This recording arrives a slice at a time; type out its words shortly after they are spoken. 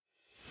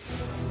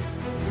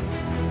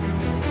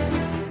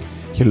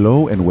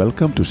Hello and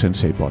welcome to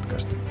Sensei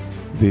Podcast.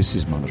 This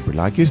is Manos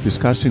Brilakis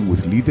discussing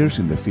with leaders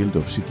in the field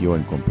of CTO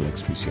and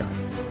complex PCI.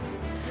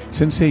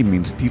 Sensei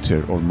means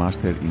teacher or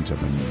master in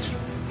Japanese.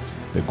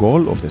 The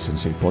goal of the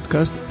Sensei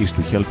Podcast is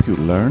to help you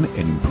learn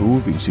and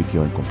improve in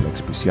CTO and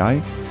complex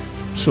PCI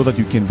so that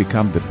you can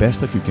become the best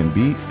that you can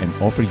be and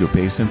offer your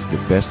patients the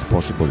best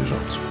possible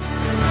results.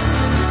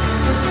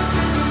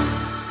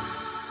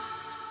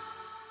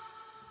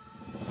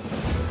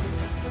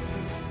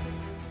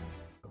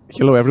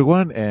 Hello,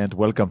 everyone, and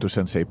welcome to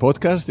Sensei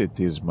Podcast. It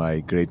is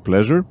my great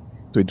pleasure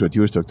to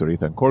introduce Dr.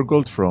 Ethan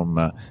Korngold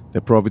from the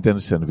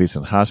Providence St.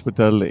 Vincent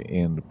Hospital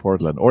in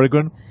Portland,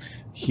 Oregon.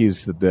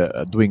 He's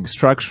doing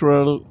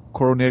structural,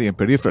 coronary, and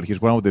peripheral.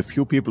 He's one of the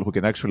few people who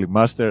can actually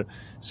master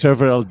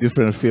several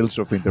different fields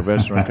of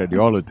interventional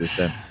cardiologist.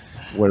 And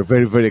we're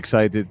very, very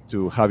excited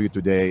to have you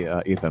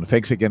today, Ethan.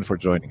 Thanks again for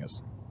joining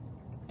us.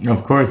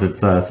 Of course, it's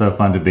so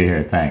fun to be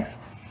here. Thanks.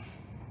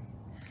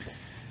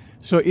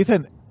 So,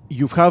 Ethan,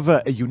 you have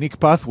a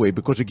unique pathway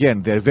because,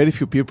 again, there are very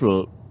few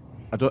people.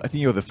 I think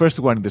you're the first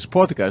one in this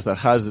podcast that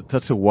has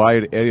such a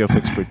wide area of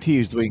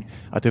expertise doing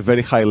at a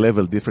very high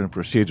level different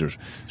procedures.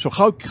 So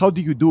how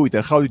do you do it,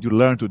 and how did you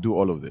learn to do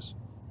all of this?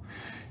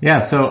 Yeah,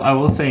 so I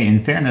will say, in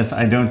fairness,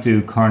 I don't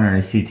do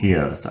coronary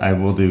CTOs. I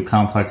will do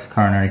complex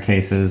coronary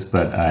cases,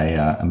 but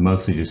I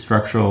mostly do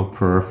structural,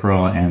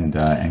 peripheral,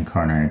 and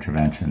coronary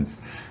interventions.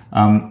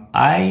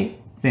 I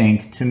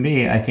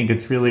think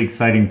it's really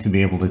exciting to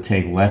be able to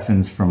take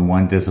lessons from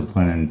one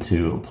discipline and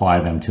to apply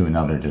them to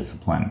another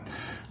discipline.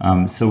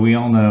 So we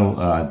all know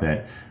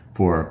that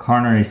for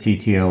coronary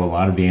CTO, a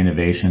lot of the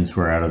innovations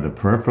were out of the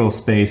peripheral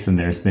space, and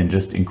there's been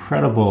just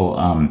incredible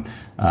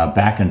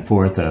back and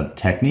forth of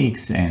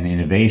techniques and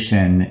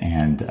innovation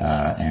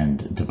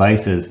and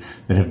devices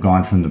that have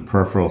gone from the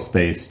peripheral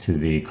space to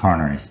the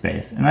coronary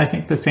space. And I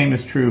think the same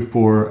is true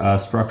for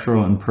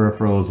structural and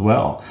peripheral as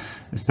well.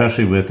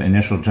 Especially with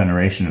initial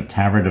generation of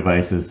TAVR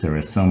devices, there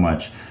is so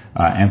much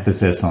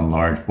emphasis on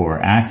large bore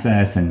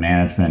access and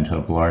management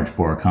of large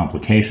bore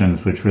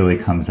complications, which really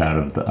comes out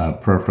of the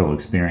peripheral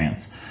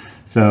experience.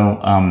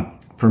 So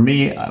for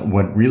me,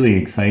 what really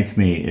excites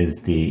me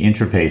is the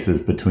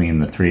interfaces between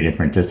the three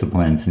different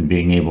disciplines, and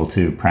being able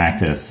to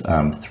practice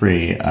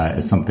three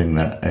is something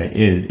that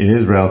it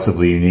is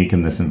relatively unique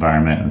in this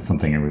environment, and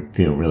something I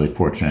feel really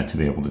fortunate to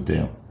be able to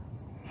do.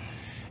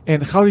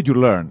 And how did you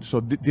learn?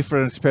 So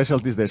different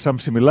specialties, there's some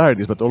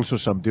similarities, but also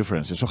some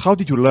differences. So how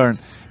did you learn?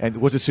 And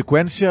was it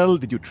sequential?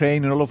 Did you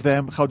train in all of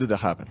them? How did that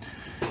happen?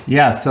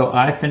 Yeah, so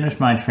I finished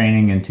my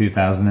training in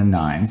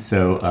 2009.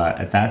 So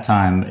at that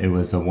time, it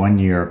was a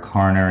one-year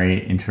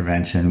coronary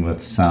intervention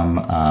with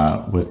some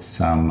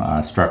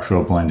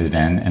structural blended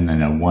in, and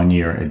then a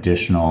one-year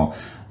additional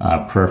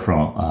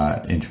peripheral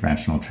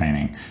interventional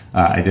training.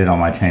 I did all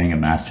my training at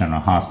Mass General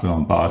Hospital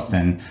in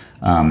Boston,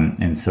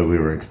 and so we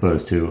were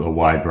exposed to a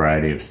wide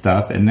variety of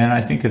stuff. And then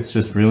I think it's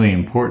just really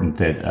important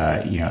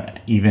that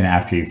even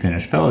after you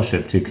finish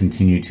fellowship, to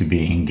continue to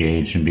be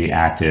engaged and be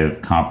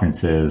active,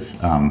 conferences,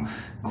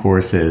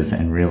 courses,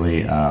 and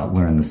really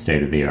learn the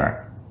state of the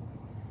art.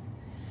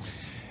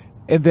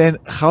 And then,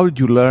 how did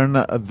you learn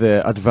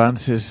the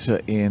advances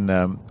in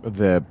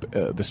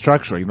the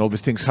structure? All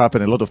these things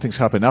happen. A lot of things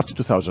happen after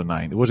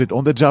 2009. Was it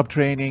on-the-job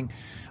training?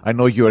 I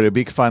know you are a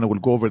big fan. We'll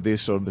go over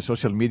this on the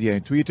social media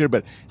and Twitter.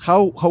 But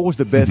how was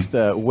the best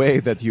way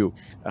that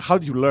how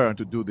did you learn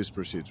to do these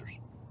procedures?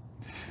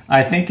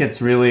 I think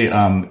it's really,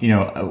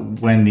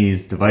 when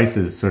these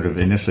devices sort of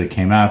initially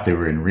came out, they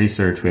were in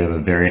research. We have a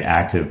very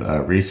active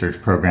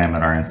research program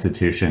at our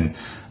institution.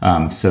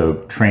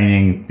 So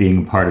training,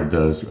 being a part of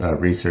those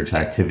research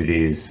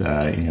activities,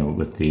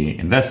 with the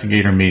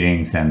investigator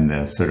meetings and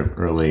the sort of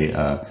early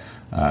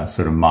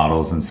sort of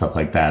models and stuff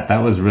like that,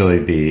 that was really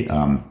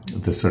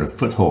the sort of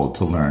foothold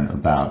to learn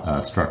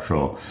about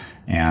structural.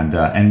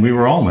 And we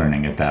were all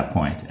learning at that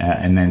point,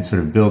 and then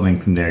sort of building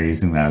from there,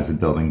 using that as a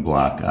building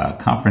block.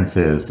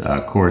 Conferences,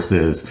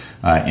 courses,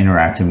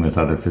 interacting with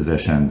other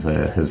physicians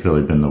has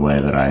really been the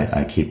way that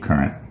I keep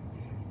current.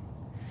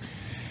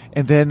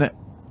 And then,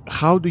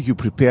 how do you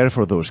prepare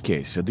for those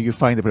cases? Do you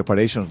find the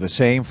preparation the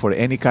same for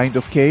any kind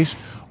of case,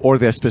 or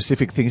there are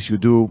specific things you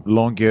do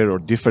longer or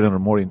different or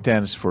more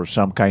intense for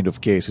some kind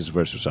of cases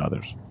versus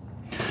others?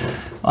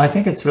 Well, I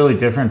think it's really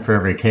different for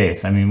every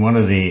case. I mean, one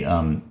of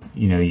the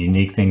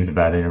unique things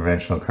about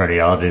interventional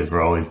cardiology is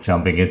we're always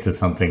jumping into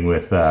something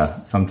with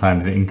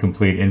sometimes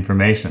incomplete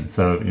information.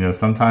 So,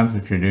 sometimes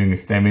if you're doing a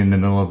STEMI in the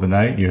middle of the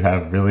night, you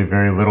have really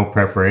very little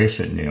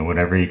preparation,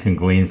 whatever you can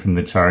glean from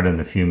the chart in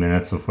the few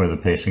minutes before the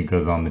patient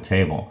goes on the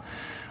table.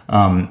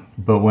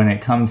 But when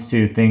it comes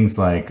to things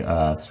like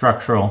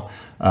structural,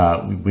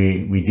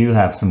 we do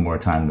have some more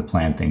time to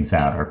plan things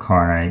out. Our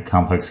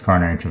complex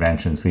coronary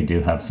interventions, we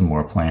do have some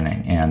more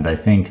planning. And I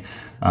think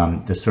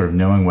just sort of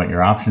knowing what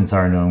your options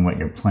are, knowing what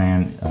your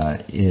plan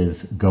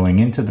is going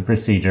into the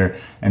procedure,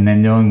 and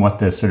then knowing what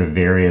the sort of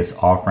various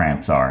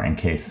off-ramps are in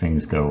case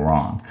things go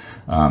wrong.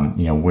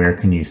 Where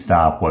can you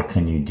stop? What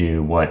can you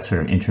do? What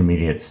sort of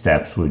intermediate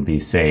steps would be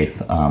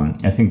safe?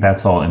 I think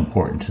that's all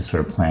important to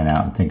sort of plan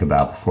out and think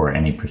about before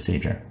any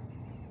procedure.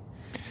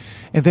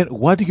 And then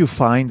what do you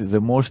find the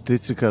most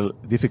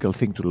difficult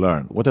thing to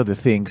learn? What are the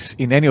things,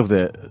 in any of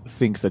the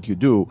things that you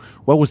do,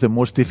 what was the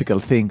most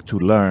difficult thing to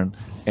learn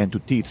and to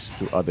teach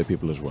to other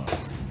people as well?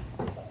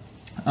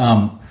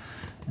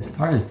 As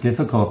far as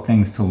difficult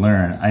things to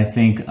learn, I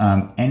think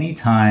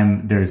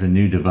anytime there's a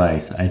new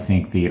device, I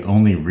think the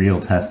only real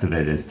test of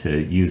it is to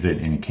use it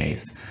in a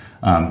case.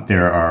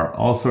 There are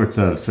all sorts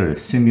of sort of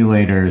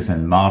simulators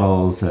and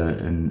models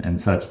and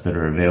such that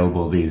are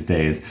available these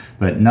days,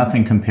 but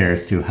nothing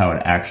compares to how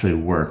it actually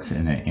works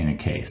in a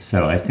case.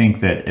 So I think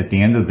that at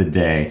the end of the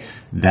day,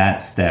 that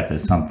step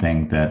is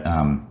something that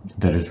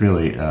that is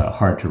really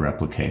hard to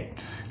replicate.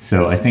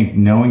 So I think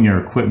knowing your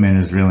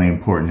equipment is really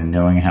important and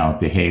knowing how it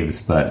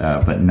behaves,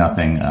 but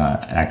nothing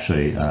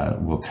actually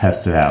will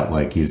test it out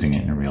like using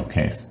it in a real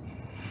case.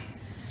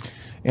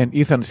 And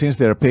Ethan, since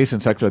there are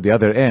patients actually at the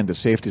other end, the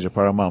safety is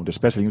paramount,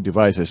 especially new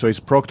devices. So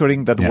is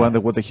proctoring that one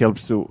that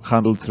helps to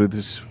handle through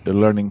this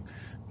learning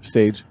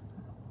stage?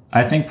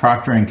 I think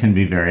proctoring can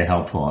be very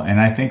helpful. And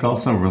I think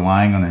also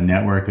relying on a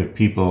network of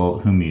people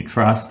whom you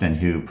trust and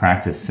who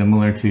practice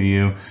similar to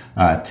you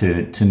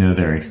to know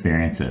their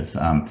experiences.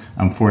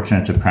 I'm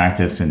fortunate to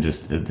practice in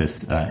just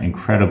this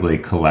incredibly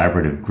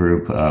collaborative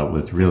group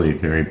with really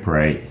very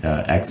bright,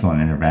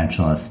 excellent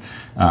interventionalists.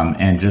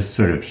 And just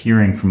sort of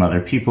hearing from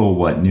other people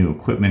what new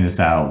equipment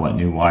is out, what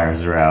new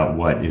wires are out,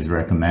 what is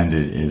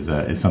recommended is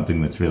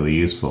something that's really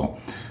useful.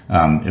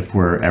 If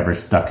we're ever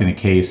stuck in a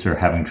case or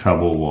having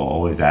trouble, we'll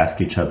always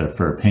ask each other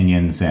for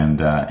opinions, and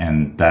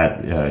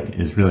that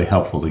is really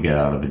helpful to get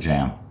out of a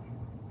jam.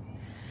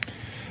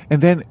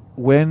 And then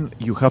when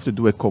you have to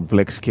do a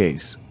complex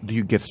case, do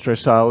you get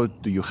stressed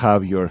out? Do you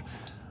have your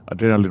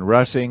adrenaline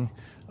rushing?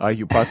 Are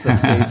you past that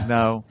stage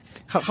now?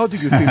 How do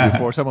you feel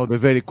before some of the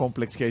very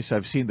complex cases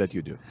I've seen that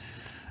you do?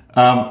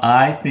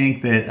 I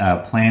think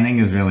that planning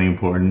is really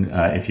important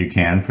if you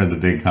can for the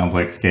big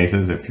complex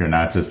cases, if you're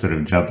not just sort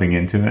of jumping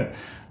into it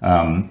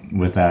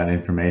without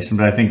information.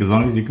 But I think as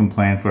long as you can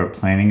plan for it,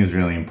 planning is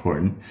really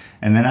important.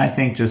 And then I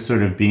think just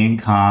sort of being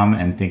calm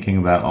and thinking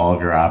about all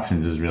of your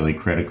options is really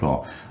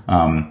critical.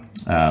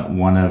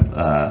 One of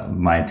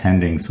my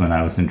attendings when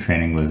I was in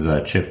training was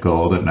Chip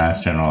Gold at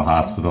Mass General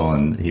Hospital,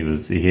 and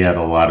he had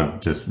a lot of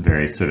just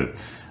very sort of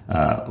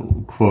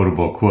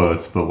quotable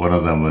quotes, but one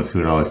of them was he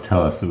would always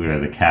tell us that we were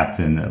the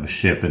captain of a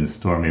ship in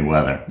stormy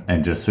weather,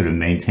 and just sort of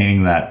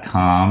maintaining that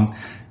calm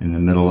in the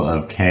middle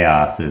of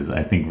chaos is,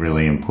 I think,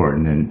 really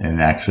important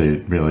and actually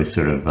really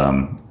sort of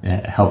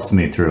helps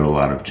me through a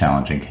lot of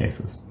challenging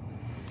cases.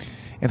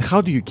 And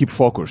how do you keep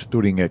focus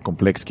during a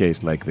complex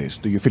case like this?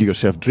 Do you feel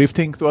yourself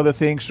drifting to other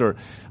things, or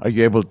are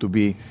you able to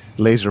be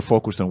laser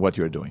focused on what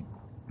you're doing?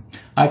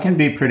 I can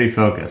be pretty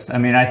focused. I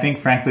mean, I think,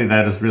 frankly,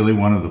 that is really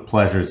one of the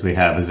pleasures we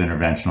have as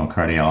interventional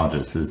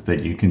cardiologists, is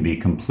that you can be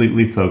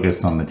completely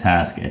focused on the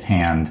task at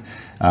hand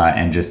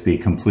and just be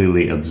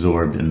completely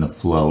absorbed in the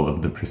flow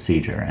of the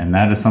procedure. And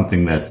that is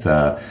something that's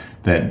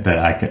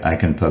that I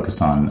can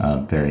focus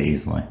on very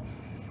easily.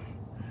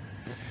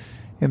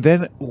 And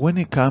then when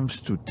it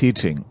comes to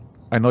teaching,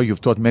 I know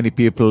you've taught many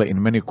people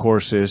in many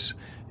courses,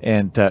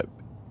 and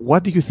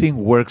what do you think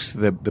works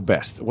the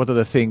best? What are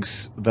the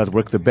things that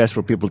work the best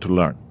for people to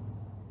learn?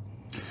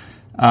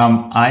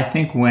 I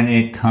think when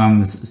it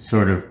comes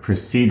sort of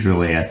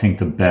procedurally, I think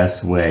the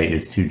best way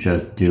is to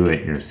just do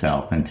it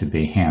yourself and to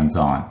be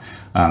hands-on.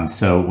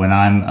 So when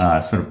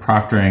I'm sort of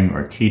proctoring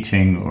or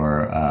teaching,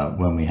 or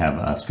when we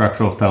have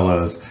structural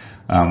fellows,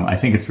 I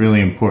think it's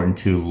really important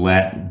to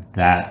let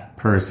that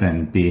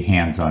person be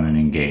hands-on and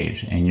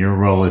engage. And your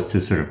role is to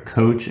sort of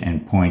coach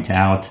and point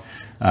out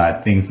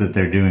things that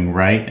they're doing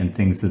right and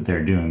things that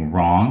they're doing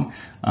wrong.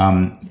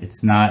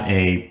 It's not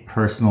a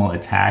personal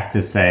attack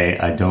to say,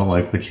 I don't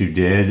like what you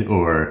did,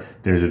 or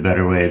there's a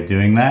better way of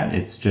doing that.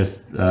 It's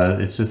just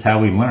how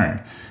we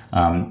learn.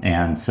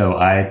 And so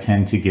I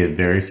tend to give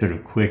very sort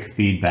of quick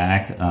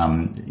feedback,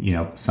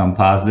 some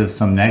positive,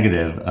 some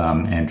negative,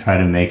 and try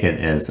to make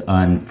it as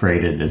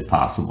unfreighted as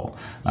possible,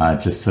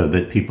 just so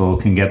that people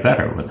can get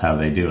better with how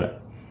they do it.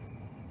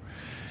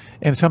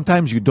 And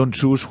sometimes you don't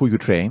choose who you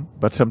train,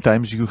 but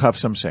sometimes you have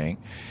some saying.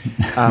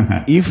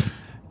 If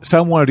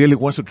someone really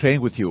wants to train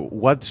with you,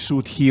 what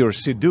should he or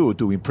she do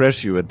to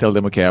impress you and tell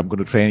them, okay, I'm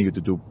going to train you to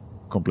do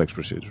complex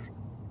procedures?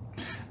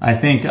 I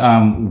think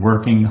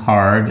working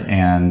hard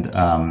and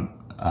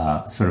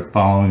sort of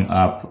following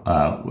up,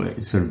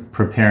 sort of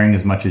preparing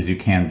as much as you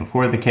can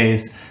before the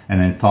case,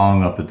 and then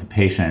following up with the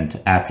patient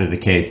after the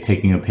case,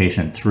 taking a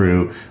patient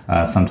through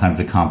sometimes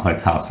a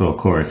complex hospital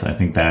course. I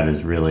think that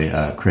is really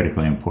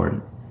critically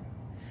important.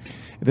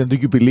 Then do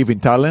you believe in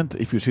talent?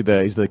 If you see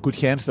is the good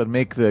hands that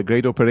make the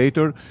great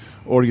operator,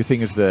 or you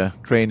think it's the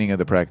training and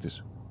the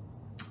practice?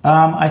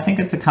 I think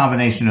it's a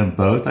combination of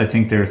both. I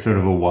think there's sort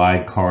of a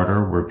wide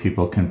corridor where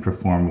people can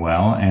perform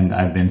well, and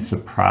I've been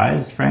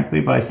surprised,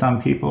 frankly, by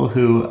some people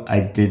who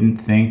I didn't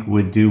think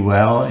would do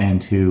well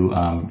and who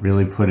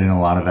really put in a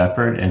lot of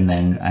effort and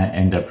then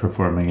end up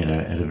performing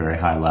at a very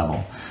high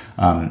level.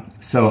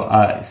 So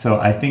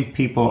I think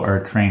people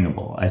are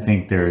trainable. I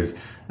think there's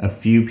a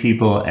few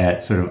people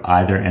at sort of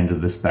either end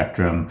of the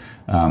spectrum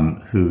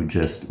who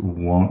just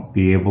won't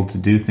be able to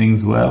do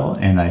things well,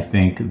 and I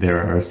think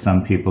there are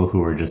some people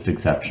who are just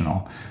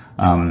exceptional.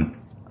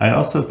 I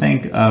also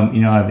think,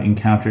 I've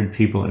encountered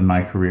people in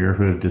my career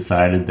who have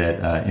decided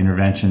that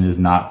intervention is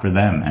not for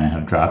them and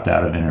have dropped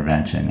out of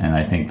intervention. And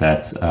I think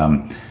that's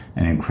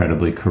an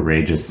incredibly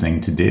courageous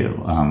thing to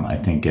do. I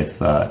think if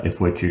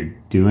what you're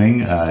doing,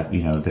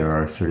 there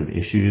are sort of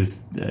issues,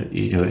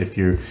 if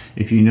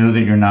you know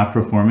that you're not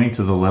performing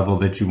to the level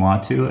that you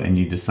want to, and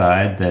you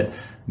decide that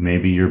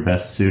maybe you're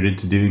best suited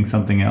to doing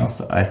something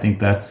else, I think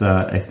that's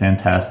a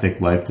fantastic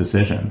life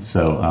decision.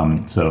 So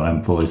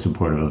I'm fully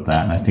supportive of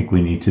that. And I think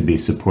we need to be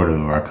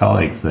supportive of our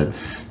colleagues that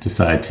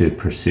decide to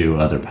pursue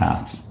other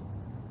paths.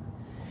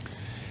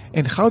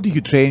 And how do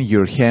you train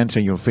your hands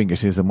and your fingers,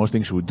 since the most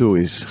things we do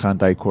is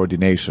hand-eye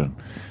coordination?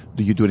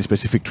 Do you do any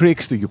specific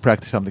tricks? Do you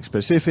practice something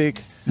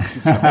specific? Do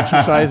some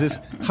exercises?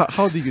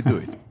 How do you do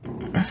it?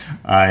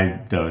 I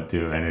don't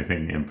do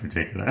anything in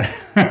particular.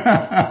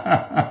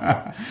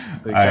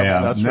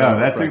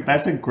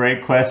 That's a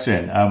great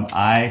question.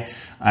 I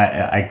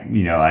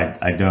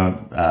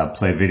don't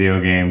play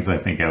video games. I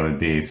think I would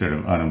be sort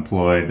of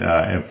unemployed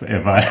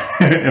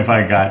if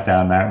I got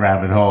down that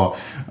rabbit hole.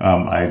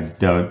 I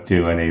don't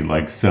do any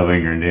like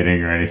sewing or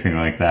knitting or anything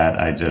like that.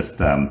 I just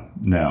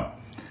no.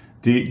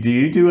 Do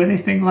you do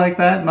anything like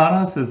that,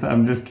 Manos?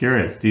 I'm just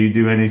curious. Do you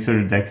do any sort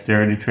of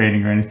dexterity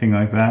training or anything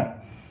like that?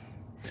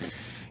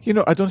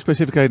 I don't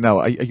specifically now.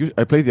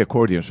 I play the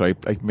accordion, so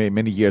I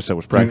many years I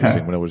was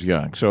practicing when I was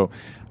young. So,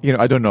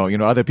 I don't know.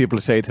 Other people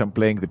say that I'm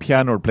playing the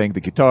piano or playing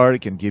the guitar.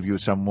 It can give you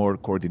some more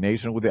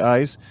coordination with the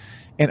eyes.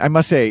 And I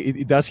must say,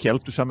 it does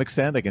help to some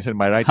extent. I can say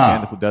my right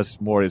hand, who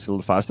does more, is a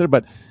little faster.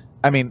 But,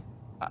 I mean,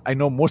 I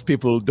know most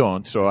people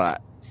don't, so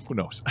who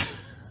knows?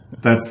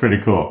 That's pretty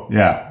cool,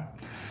 yeah.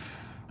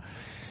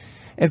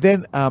 And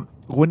then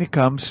when it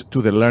comes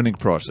to the learning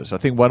process, I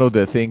think one of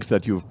the things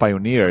that you've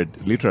pioneered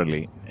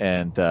literally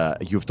and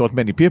you've taught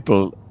many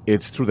people,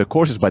 it's through the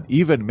courses, but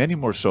even many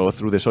more so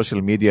through the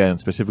social media and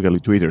specifically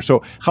Twitter.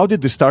 So how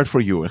did this start for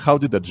you, and how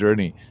did that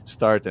journey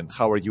start, and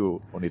how are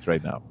you on it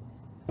right now?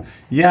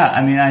 Yeah,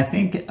 I mean, I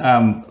think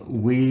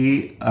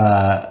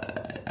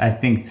I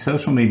think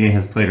social media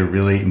has played a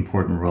really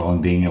important role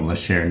in being able to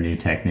share new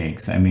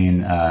techniques. I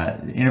mean,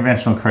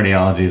 interventional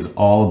cardiology is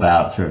all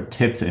about sort of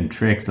tips and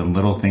tricks and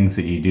little things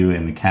that you do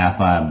in the cath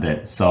lab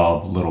that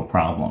solve little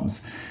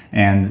problems.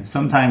 And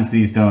sometimes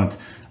these don't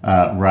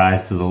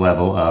rise to the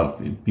level of,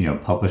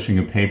 publishing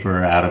a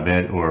paper out of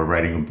it or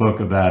writing a book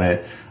about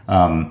it.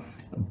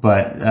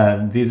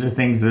 But these are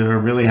things that are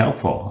really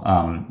helpful.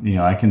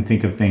 I can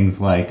think of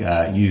things like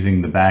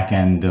using the back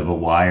end of a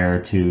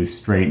wire to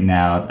straighten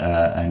out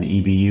an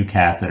EBU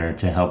catheter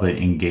to help it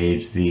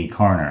engage the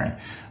coronary.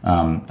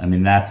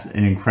 That's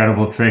an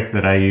incredible trick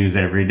that I use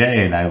every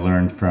day, and I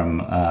learned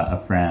from a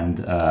friend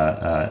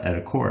at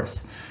a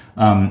course.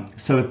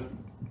 So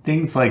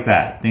things like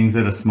that, things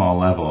at a small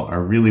level,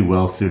 are really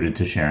well suited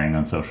to sharing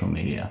on social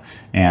media.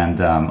 And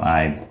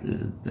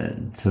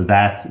so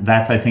that's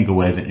I think a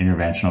way that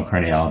interventional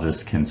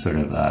cardiologists can sort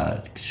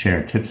of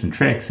share tips and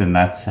tricks, and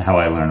that's how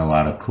I learn a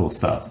lot of cool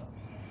stuff.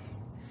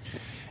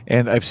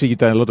 And I've seen you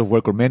done a lot of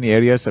work on many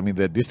areas. I mean,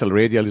 the distal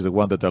radial is the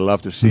one that I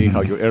love to see,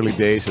 how your early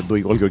days and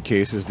doing all your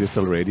cases,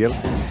 distal radial.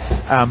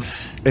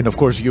 And of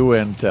course, you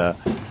and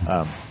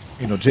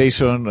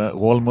Jason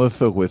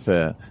Walmuth with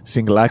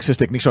single access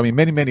techniques. So, I mean,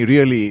 many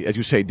really, as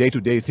you say,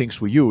 day-to-day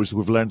things we use,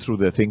 we've learned through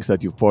the things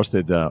that you've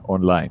posted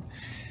online.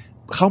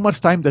 How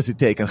much time does it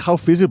take, and how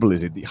feasible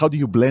is it? How do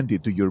you blend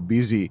it to your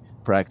busy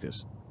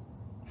practice?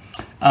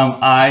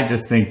 I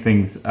just think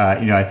things,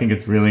 I think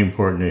it's really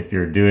important if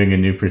you're doing a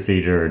new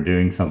procedure or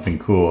doing something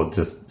cool,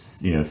 just,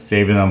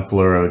 save it on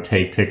Fluoro,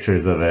 take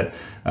pictures of it,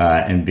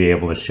 and be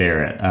able to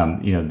share it.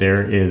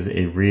 There is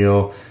a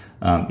real,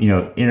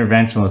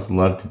 interventionalists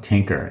love to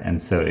tinker.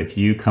 And so if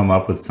you come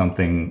up with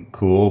something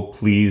cool,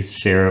 please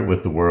share it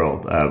with the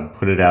world.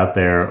 Put it out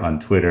there on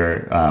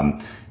Twitter.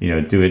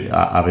 Do it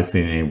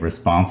obviously in a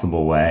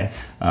responsible way.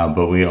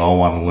 But we all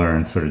want to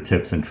learn sort of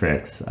tips and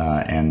tricks.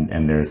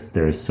 And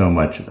there's so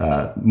much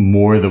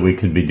more that we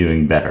could be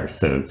doing better.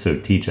 So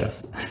teach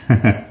us.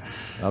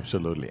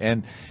 Absolutely.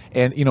 And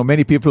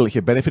many people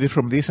have benefited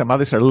from this. Some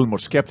others are a little more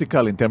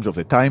skeptical in terms of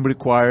the time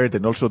required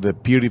and also the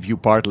peer review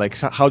part. Like,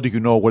 how do you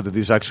know whether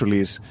this actually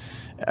is?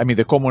 I mean,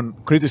 the common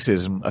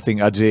criticism, I think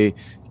Ajay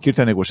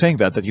Kirtanek was saying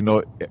that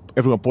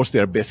everyone posts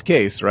their best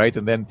case, right?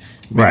 And then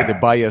you get a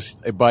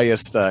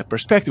biased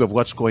perspective of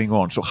what's going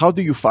on. So how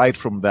do you fight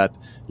from that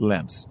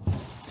lens?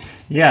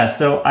 Yeah,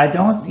 so I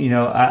don't,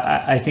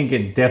 I think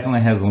it definitely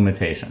has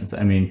limitations.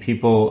 I mean,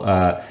 people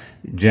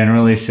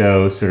generally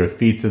show sort of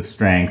feats of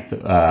strength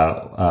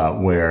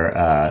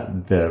where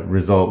the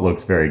result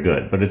looks very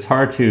good. But it's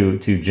hard to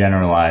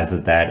generalize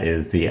that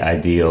is the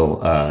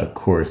ideal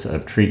course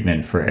of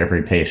treatment for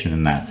every patient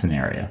in that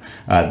scenario.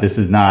 This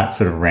is not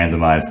sort of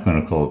randomized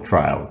clinical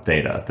trial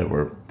data that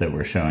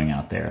we're showing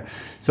out there.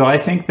 So I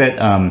think that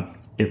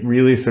it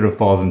really sort of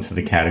falls into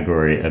the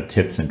category of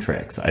tips and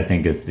tricks. I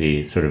think is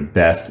the sort of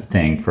best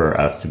thing for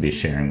us to be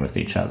sharing with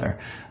each other.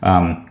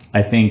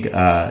 I think,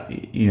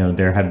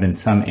 there have been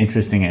some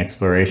interesting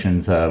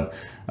explorations of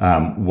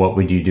what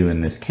would you do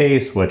in this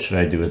case? What should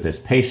I do with this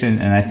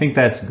patient? And I think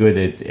that's good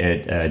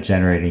at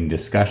generating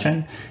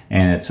discussion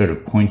and at sort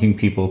of pointing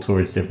people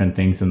towards different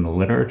things in the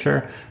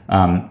literature.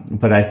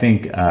 But I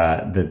think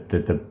that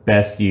the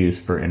best use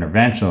for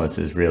interventionalists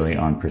is really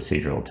on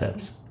procedural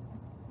tips.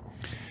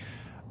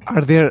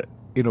 Are there,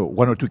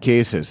 one or two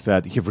cases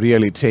that have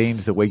really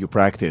changed the way you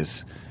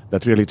practice,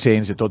 that really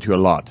changed and taught you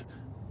a lot,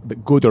 the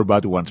good or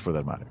bad ones for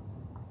that matter?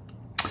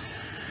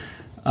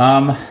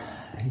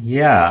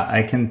 Yeah,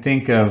 I can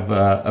think of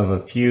a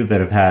few that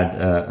have had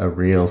a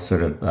real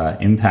sort of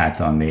impact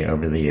on me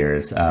over the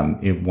years.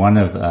 One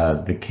of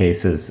the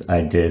cases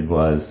I did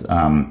was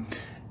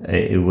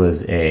it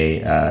was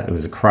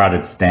a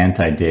carotid stent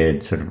I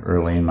did sort of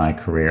early in my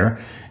career,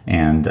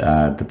 and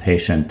the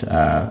patient.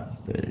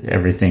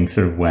 Everything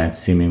sort of went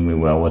seemingly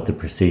well with the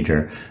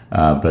procedure,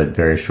 but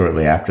very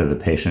shortly after, the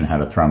patient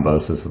had a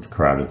thrombosis of the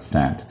carotid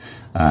stent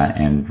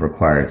and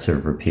required sort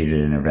of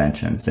repeated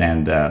interventions.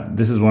 And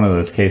this is one of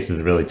those cases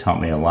that really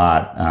taught me a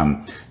lot.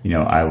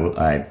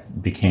 I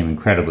became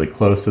incredibly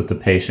close with the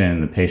patient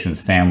and the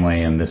patient's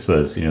family, and this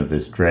was,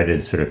 this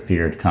dreaded sort of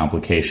feared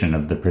complication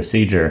of the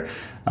procedure.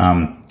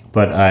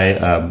 But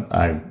as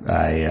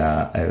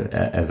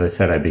I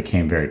said, I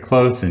became very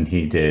close, and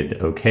he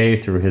did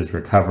okay through his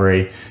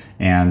recovery.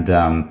 And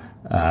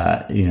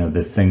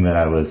this thing that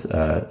I was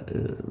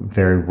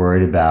very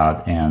worried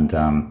about and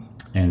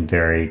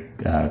very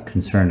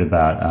concerned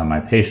about my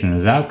patient and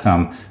his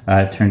outcome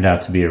turned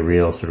out to be a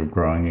real sort of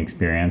growing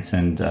experience.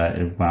 And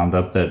it wound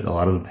up that a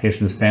lot of the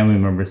patient's family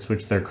members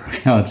switched their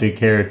cardiology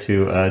care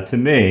to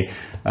me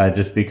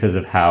just because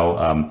of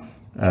how.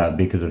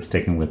 Because of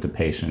sticking with the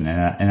patient.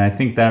 And I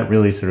think that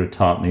really sort of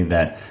taught me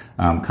that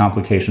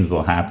complications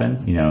will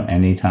happen.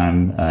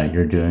 Anytime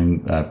you're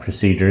doing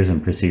procedures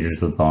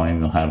with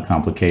volume, you'll have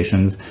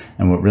complications.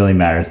 And what really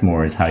matters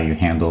more is how you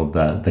handle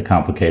the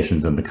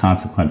complications and the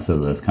consequences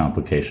of those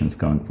complications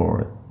going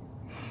forward.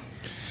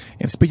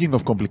 And speaking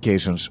of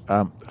complications,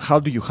 how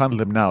do you handle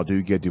them now? Do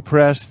you get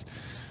depressed?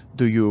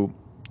 Do you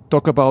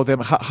talk about them?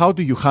 How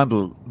do you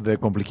handle the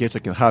complications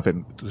that can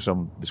happen to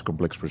some of these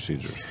complex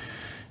procedures?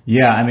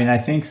 Yeah, I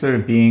think sort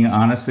of being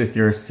honest with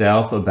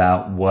yourself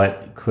about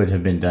what could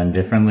have been done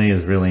differently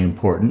is really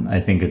important. I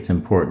think it's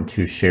important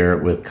to share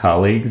it with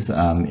colleagues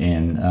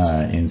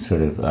in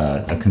sort of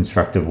a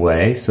constructive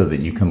way so that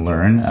you can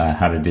learn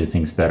how to do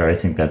things better. I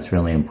think that's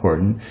really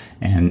important.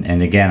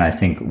 And again, I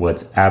think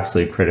what's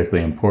absolutely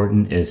critically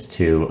important is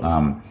to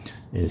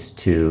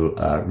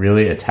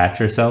really attach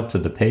yourself to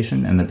the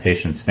patient and the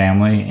patient's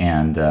family,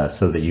 and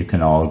so that you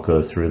can all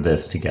go through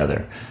this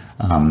together.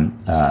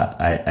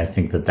 I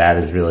think that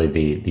is really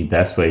the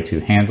best way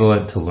to handle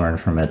it, to learn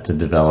from it, to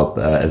develop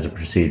as a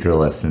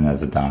proceduralist and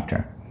as a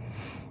doctor.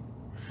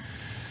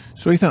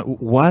 So, Ethan,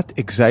 what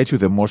excites you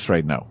the most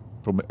right now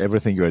from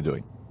everything you are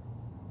doing?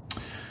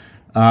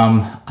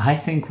 I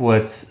think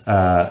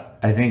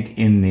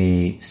in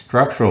the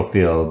structural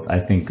field,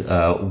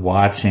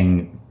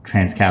 watching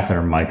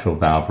transcatheter mitral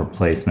valve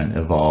replacement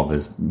evolve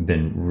has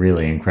been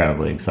really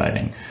incredibly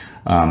exciting.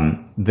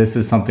 This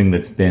is something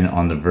that's been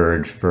on the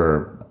verge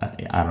for,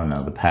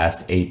 the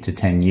past 8 to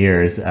 10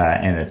 years,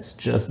 and it's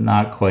just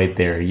not quite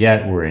there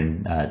yet. We're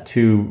in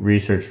 2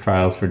 research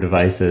trials for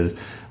devices.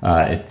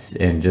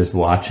 And just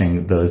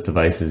watching those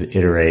devices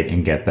iterate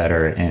and get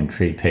better and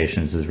treat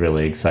patients is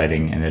really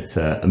exciting, and it's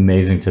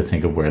amazing to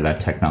think of where that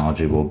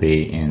technology will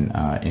be in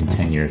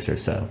 10 years or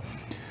so.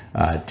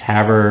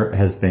 TAVR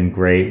has been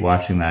great,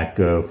 watching that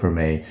go from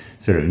a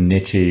sort of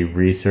niche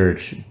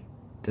research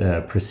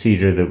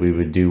procedure that we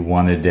would do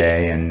 1 a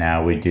day, and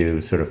now we do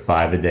sort of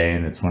 5 a day,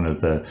 and it's one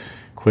of the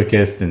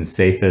quickest and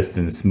safest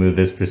and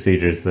smoothest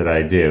procedures that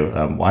I do.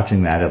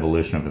 Watching that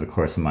evolution over the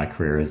course of my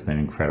career has been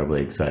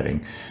incredibly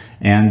exciting.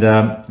 And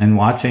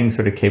watching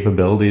sort of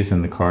capabilities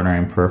in the coronary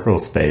and peripheral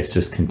space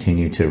just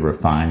continue to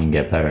refine and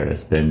get better.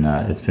 It's been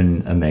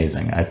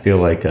amazing. I feel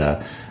like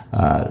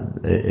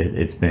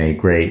it's been a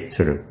great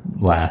sort of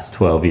last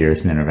 12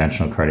 years in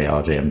interventional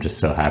cardiology. I'm just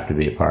so happy to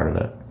be a part of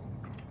it.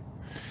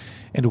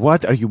 And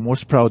what are you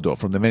most proud of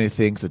from the many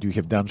things that you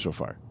have done so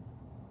far,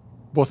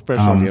 both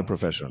personally and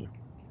professionally?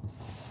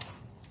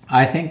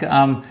 I think,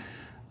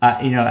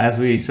 as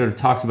we sort of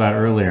talked about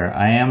earlier,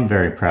 I am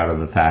very proud of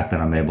the fact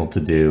that I'm able to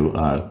do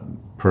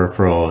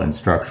peripheral and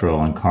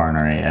structural and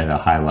coronary at a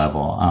high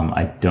level.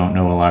 I don't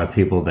know a lot of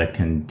people that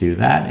can do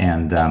that,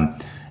 and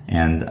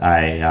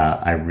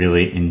I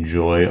really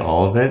enjoy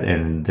all of it,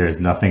 and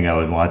there's nothing I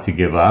would want to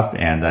give up,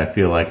 and I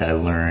feel like I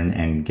learn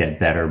and get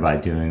better by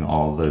doing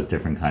all of those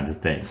different kinds of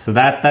things. So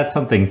that's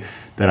something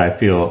that I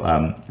feel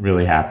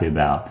really happy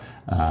about,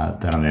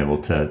 that I'm able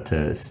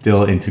to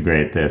still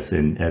integrate this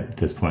at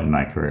this point in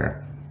my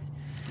career.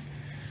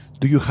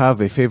 Do you have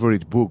a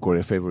favorite book or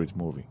a favorite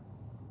movie?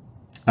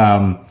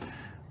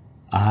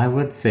 I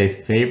would say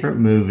favorite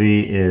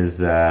movie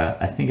is,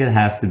 I think it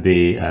has to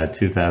be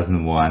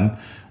 2001.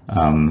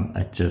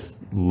 I just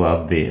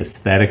love the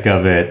aesthetic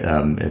of it.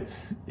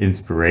 It's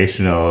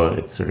inspirational.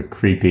 It's sort of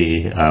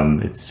creepy.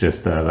 It's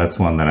just that's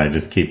one that I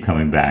just keep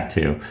coming back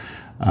to.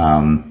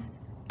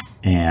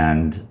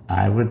 And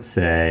I would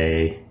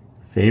say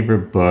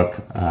favorite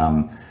book.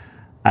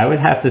 I would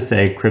have to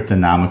say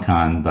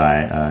Cryptonomicon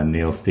by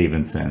Neil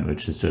Stephenson,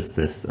 which is just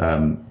this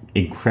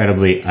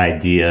incredibly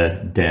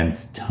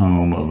idea-dense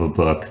tome of a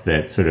book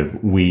that sort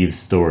of weaves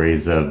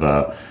stories of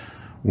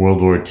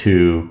World War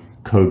II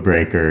code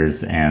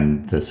breakers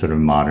and the sort of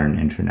modern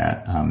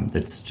internet.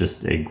 It's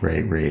just a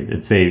great read.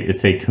 It's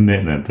a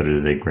commitment, but it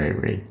is a great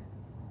read.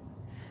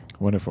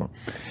 Wonderful.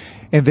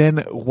 And then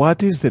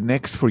what is the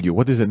next for you?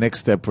 What is the next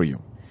step for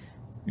you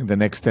in the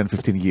next 10,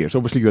 15 years?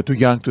 Obviously, you're too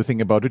young to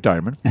think about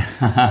retirement.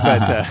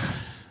 But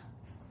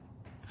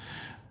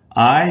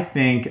I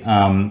think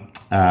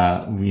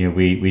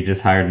we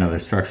just hired another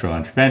structural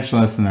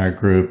interventionist in our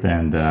group,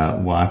 and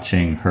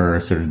watching her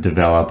sort of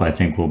develop, I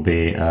think, will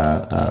be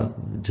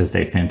just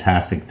a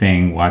fantastic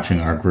thing.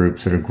 Watching our group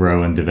sort of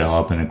grow and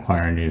develop and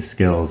acquire new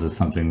skills is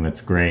something that's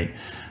great.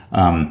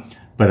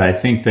 But I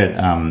think that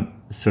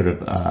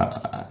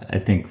I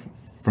think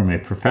from a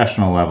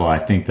professional level, I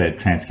think that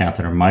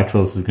transcatheter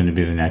mitrals is going to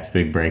be the next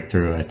big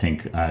breakthrough. I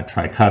think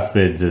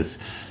tricuspids is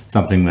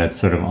something that's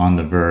sort of on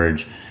the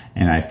verge.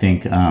 And I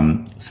think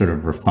sort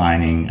of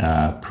refining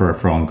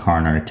peripheral and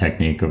coronary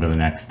technique over the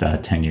next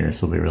 10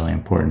 years will be really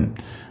important.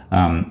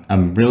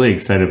 I'm really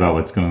excited about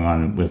what's going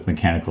on with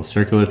mechanical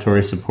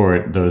circulatory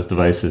support. Those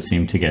devices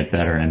seem to get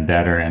better and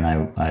better, and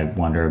I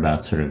wonder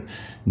about sort of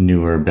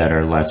newer,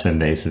 better, less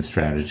invasive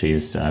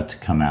strategies to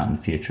come out in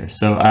the future.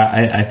 So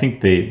I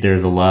think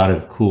there's a lot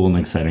of cool and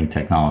exciting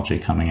technology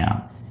coming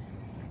out.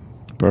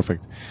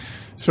 Perfect.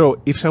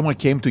 So if someone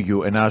came to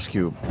you and asked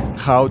you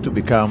how to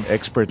become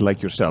expert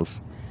like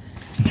yourself,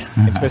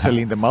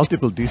 especially in the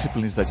multiple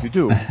disciplines that you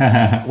do,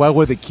 what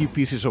were the key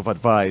pieces of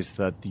advice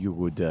that you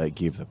would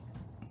give them?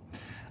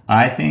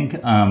 I think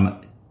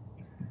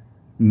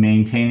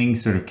maintaining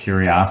sort of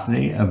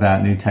curiosity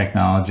about new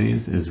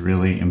technologies is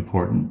really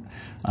important.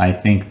 I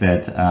think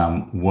that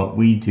what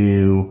we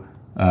do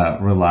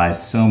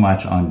relies so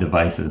much on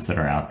devices that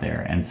are out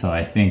there. And so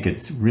I think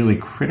it's really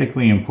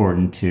critically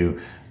important to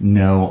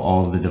know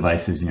all of the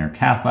devices in your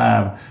cath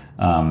lab,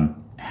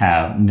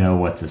 know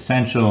what's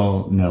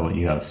essential, know what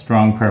you have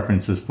strong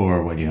preferences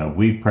for, what you have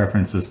weak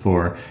preferences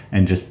for,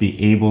 and just be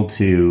able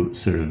to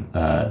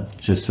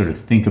sort of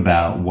think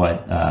about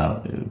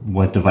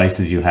what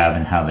devices you have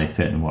and how they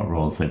fit and what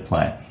roles they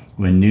play.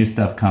 When new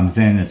stuff comes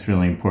in, it's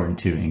really important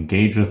to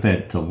engage with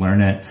it, to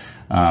learn it,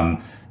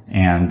 and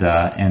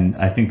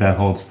I think that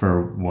holds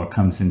for what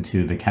comes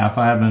into the cath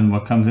lab and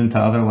what comes into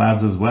other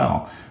labs as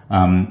well.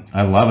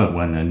 I love it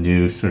when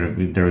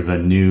there was a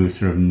new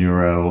sort of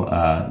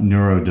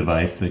neuro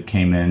device that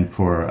came in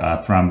for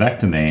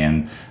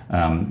thrombectomy,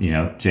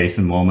 and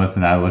Jason Wolmuth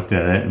and I looked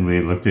at it and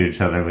we looked at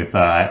each other and we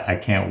thought, I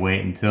can't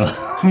wait until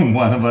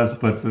one of us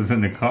puts this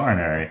in the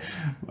coronary.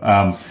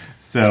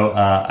 So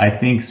I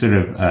think sort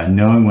of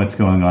knowing what's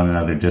going on in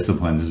other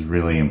disciplines is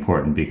really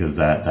important, because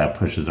that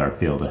pushes our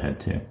field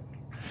ahead too.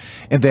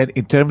 And then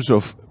in terms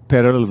of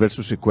parallel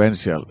versus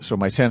sequential, so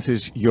my sense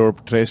is your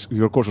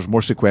course was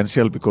more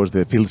sequential because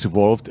the fields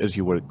evolved as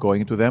you were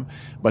going into them.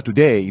 But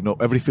today,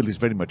 every field is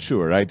very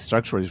mature, right?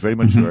 Structural is very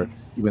mature,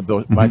 even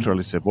though mitral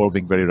is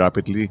evolving very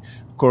rapidly.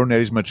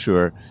 Coronary is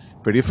mature.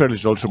 Peripheral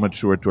is also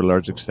mature to a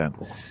large extent.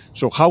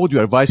 So how would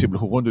you advise people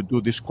who want to do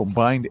this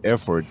combined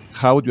effort,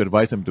 how would you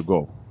advise them to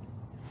go?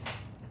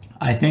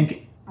 I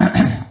think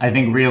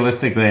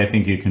realistically, I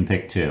think you can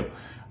pick two.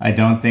 I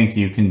don't think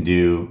you can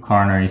do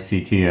coronary,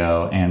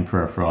 CTO, and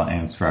peripheral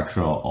and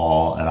structural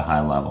all at a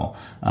high level.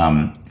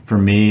 For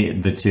me,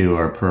 the two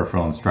are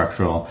peripheral and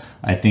structural.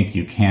 I think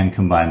you can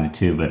combine the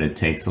two, but it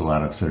takes a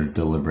lot of sort of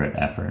deliberate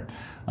effort.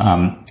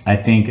 I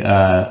think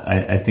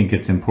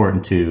it's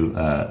important to.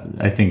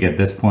 I think at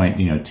this point,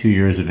 2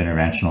 years of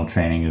interventional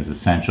training is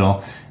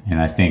essential,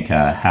 and I think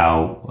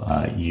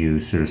how you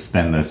sort of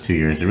spend those 2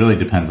 years, it really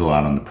depends a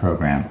lot on the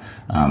program.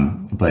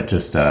 But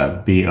just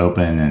be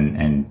open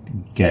and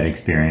get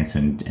experience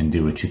and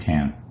do what you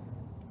can.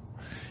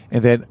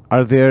 And then,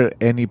 are there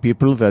any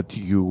people that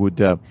you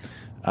would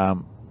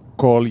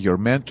call your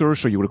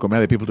mentors, or you would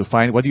recommend people to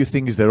find? What do you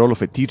think is the role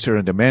of a teacher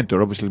and a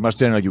mentor? Obviously, in Mass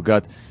General, you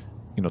got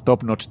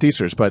top-notch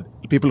teachers, but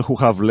people who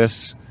have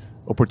less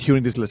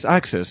opportunities, less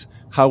access,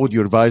 how would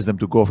you advise them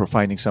to go for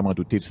finding someone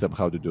to teach them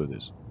how to do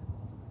this?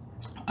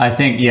 I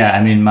think,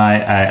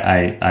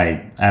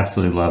 I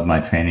absolutely love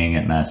my training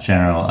at Mass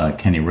General.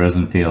 Kenny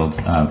Rosenfield,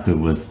 who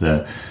was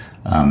was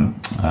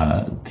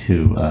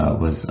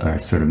our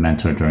sort of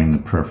mentor during the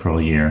peripheral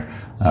year,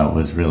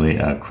 was really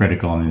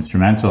critical and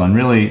instrumental, and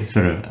really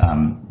sort of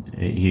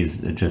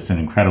he's just an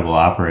incredible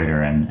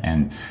operator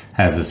and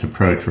has this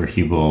approach where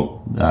he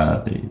will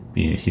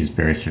he's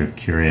very sort of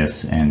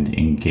curious and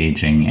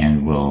engaging,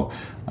 and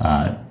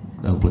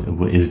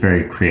is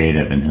very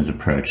creative in his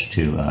approach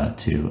to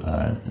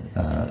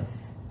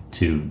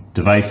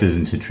devices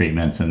and to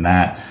treatments, and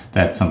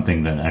that's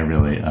something that I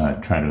really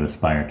try to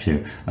aspire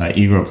to.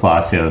 Igor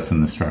Palacios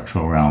in the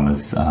structural realm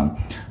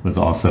was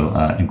also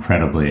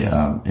incredibly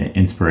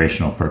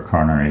inspirational for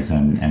coronaries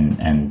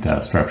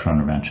and structural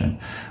intervention.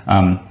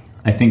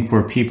 I think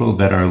for people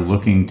that are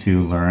looking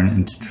to learn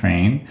and to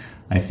train,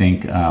 I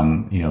think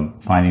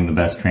finding the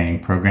best training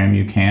program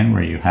you can,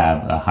 where you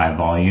have a high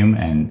volume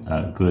and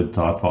good,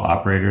 thoughtful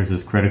operators,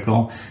 is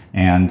critical.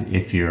 And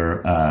if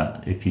you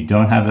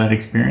don't have that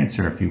experience,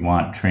 or if you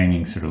want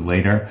training sort of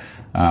later,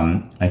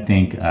 I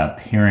think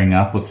pairing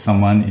up with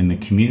someone in the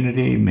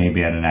community,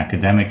 maybe at an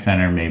academic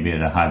center, maybe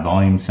at a high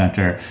volume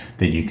center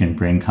that you can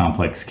bring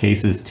complex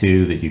cases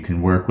to, that you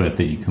can work with,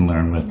 that you can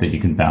learn with, that you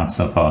can bounce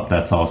stuff off,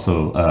 that's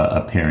also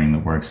a pairing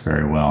that works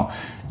very well.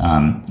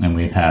 And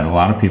we've had a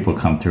lot of people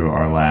come through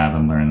our lab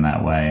and learn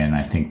that way, and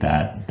I think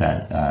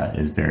that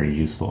is very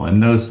useful.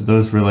 And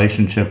those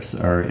relationships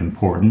are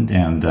important,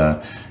 and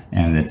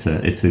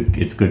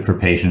it's good for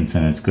patients,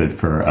 and it's good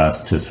for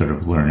us to sort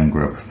of learn and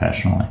grow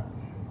professionally.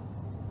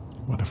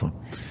 Wonderful.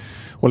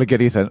 Well,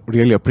 again, Ethan,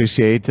 really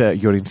appreciate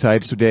your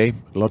insights today.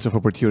 Lots of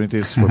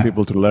opportunities for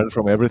people to learn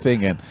from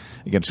everything. And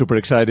again, super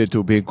excited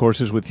to be in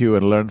courses with you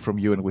and learn from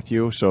you and with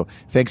you. So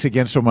thanks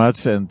again so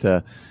much. And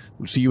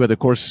we'll see you at the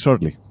course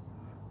shortly.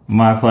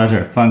 My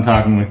pleasure. Fun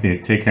talking with you.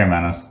 Take care,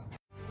 Manos.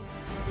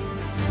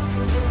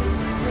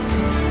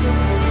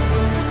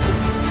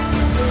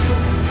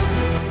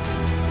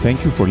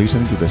 Thank you for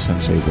listening to the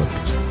Sensei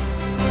podcast.